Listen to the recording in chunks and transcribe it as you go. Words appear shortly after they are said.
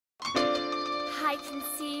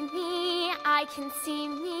I can see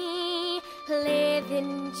me,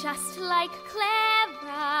 living just like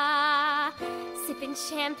Clara, sipping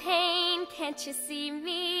champagne, can't you see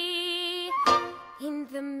me, in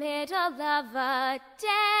the middle of a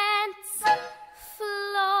dance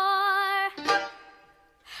floor.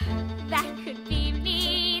 That could be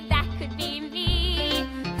me, that could be me,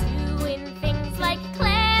 doing things like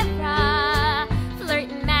Clara,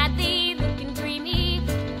 flirting madly, looking dreamy.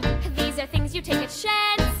 These are things you take a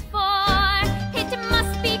chance for. It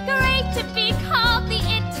must be great to be called the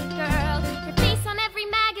It Girl. Your face on every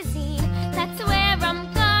magazine, that's where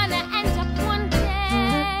I'm gonna end up one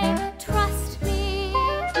day. Trust me.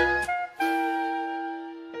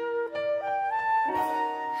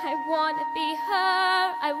 I wanna be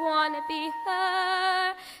her, I wanna be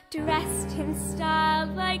her, dressed in style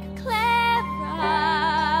like Clara.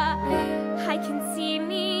 I can see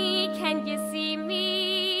me, can you see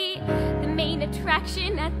me? The main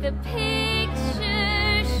attraction at the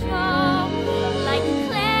picture show, like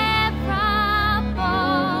Clara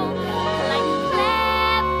Bow, like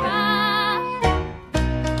Clara.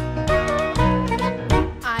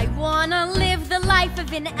 I wanna live the life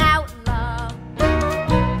of an outlaw.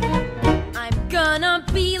 I'm gonna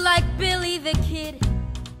be like Billy the Kid.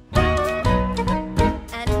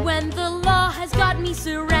 And when the law has got me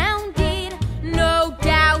surrounded, no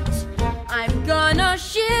doubt I'm gonna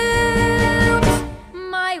shoot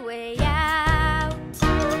my way out.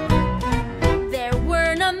 There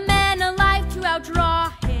weren't a man alive to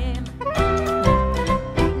outdraw him.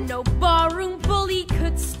 No ballroom bully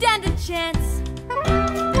could stand a chance.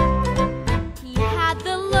 He had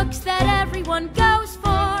the looks that everyone goes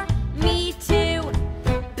for. Me too,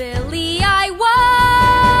 Billy, I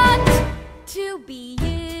want to be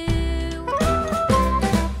you.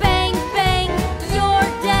 Bang, bang, you're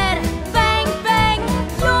dead. Bang, bang,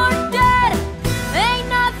 you're dead. Ain't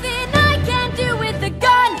nothing I can do with a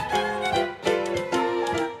gun.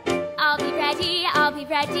 I'll be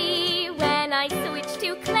ready when I switch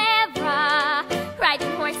to Clara.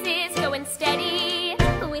 Riding horses, going steady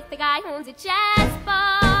with the guy who owns a jazz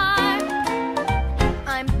bar.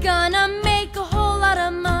 I'm gonna make a whole lot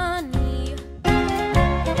of money.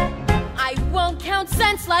 I won't count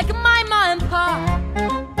cents like my ma and pa.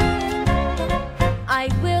 I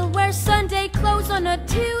will wear Sunday clothes on a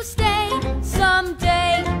Tuesday.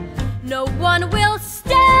 Someday, no one will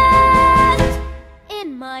stand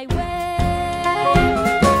in my way.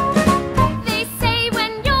 They say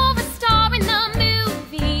when you're the star in the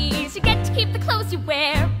movies, you get to keep the clothes you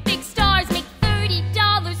wear. Big stars make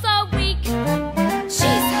 $30 a week.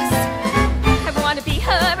 Jesus, I wanna be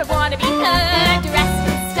her, dressed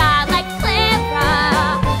in style like Clara.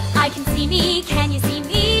 I can see me, can you see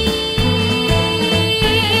me?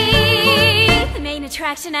 The main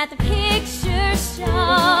attraction at the picture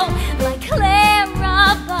show, like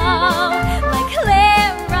Clara Bow, like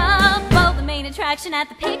Clara Bow. The main attraction at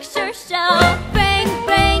the picture show. Bang,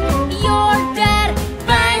 bang, you're dead.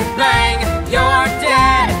 Bang, bang, you're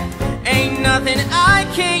dead. Ain't nothing I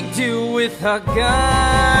can't do with a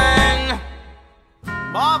gun.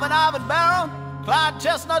 Marvin Ivan Barrow, Clyde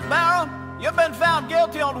Chestnut Barrow, you've been found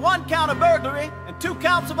guilty on 1 count of burglary and 2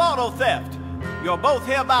 counts of auto theft. You're both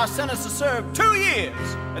hereby sentenced to serve 2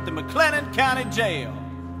 years at the McLennan County Jail.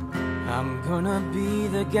 I'm gonna be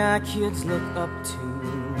the guy kids look up to.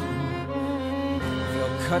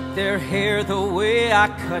 They'll cut their hair the way I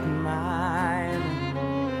cut mine.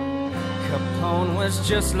 Capone was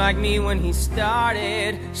just like me when he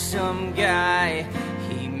started. Some guy,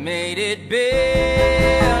 he made it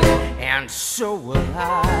big, and so will I.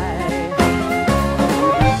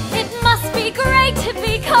 It must be great to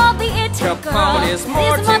be called the It Girl. Capone is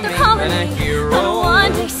more to me than a hero. But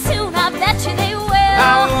one day soon, I bet you they will.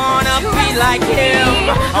 I wanna be like him.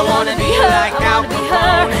 I wanna be like Al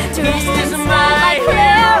Capone. He is my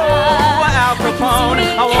hero. Al Capone,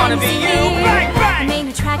 I wanna be you. Bang, bang. Main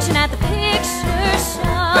attraction at the picture show,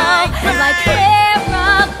 Bang, bang. like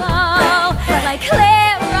Clara Bow, like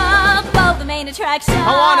Clara Bow. The main attraction.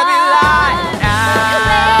 I wanna be like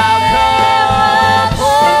Al Capone.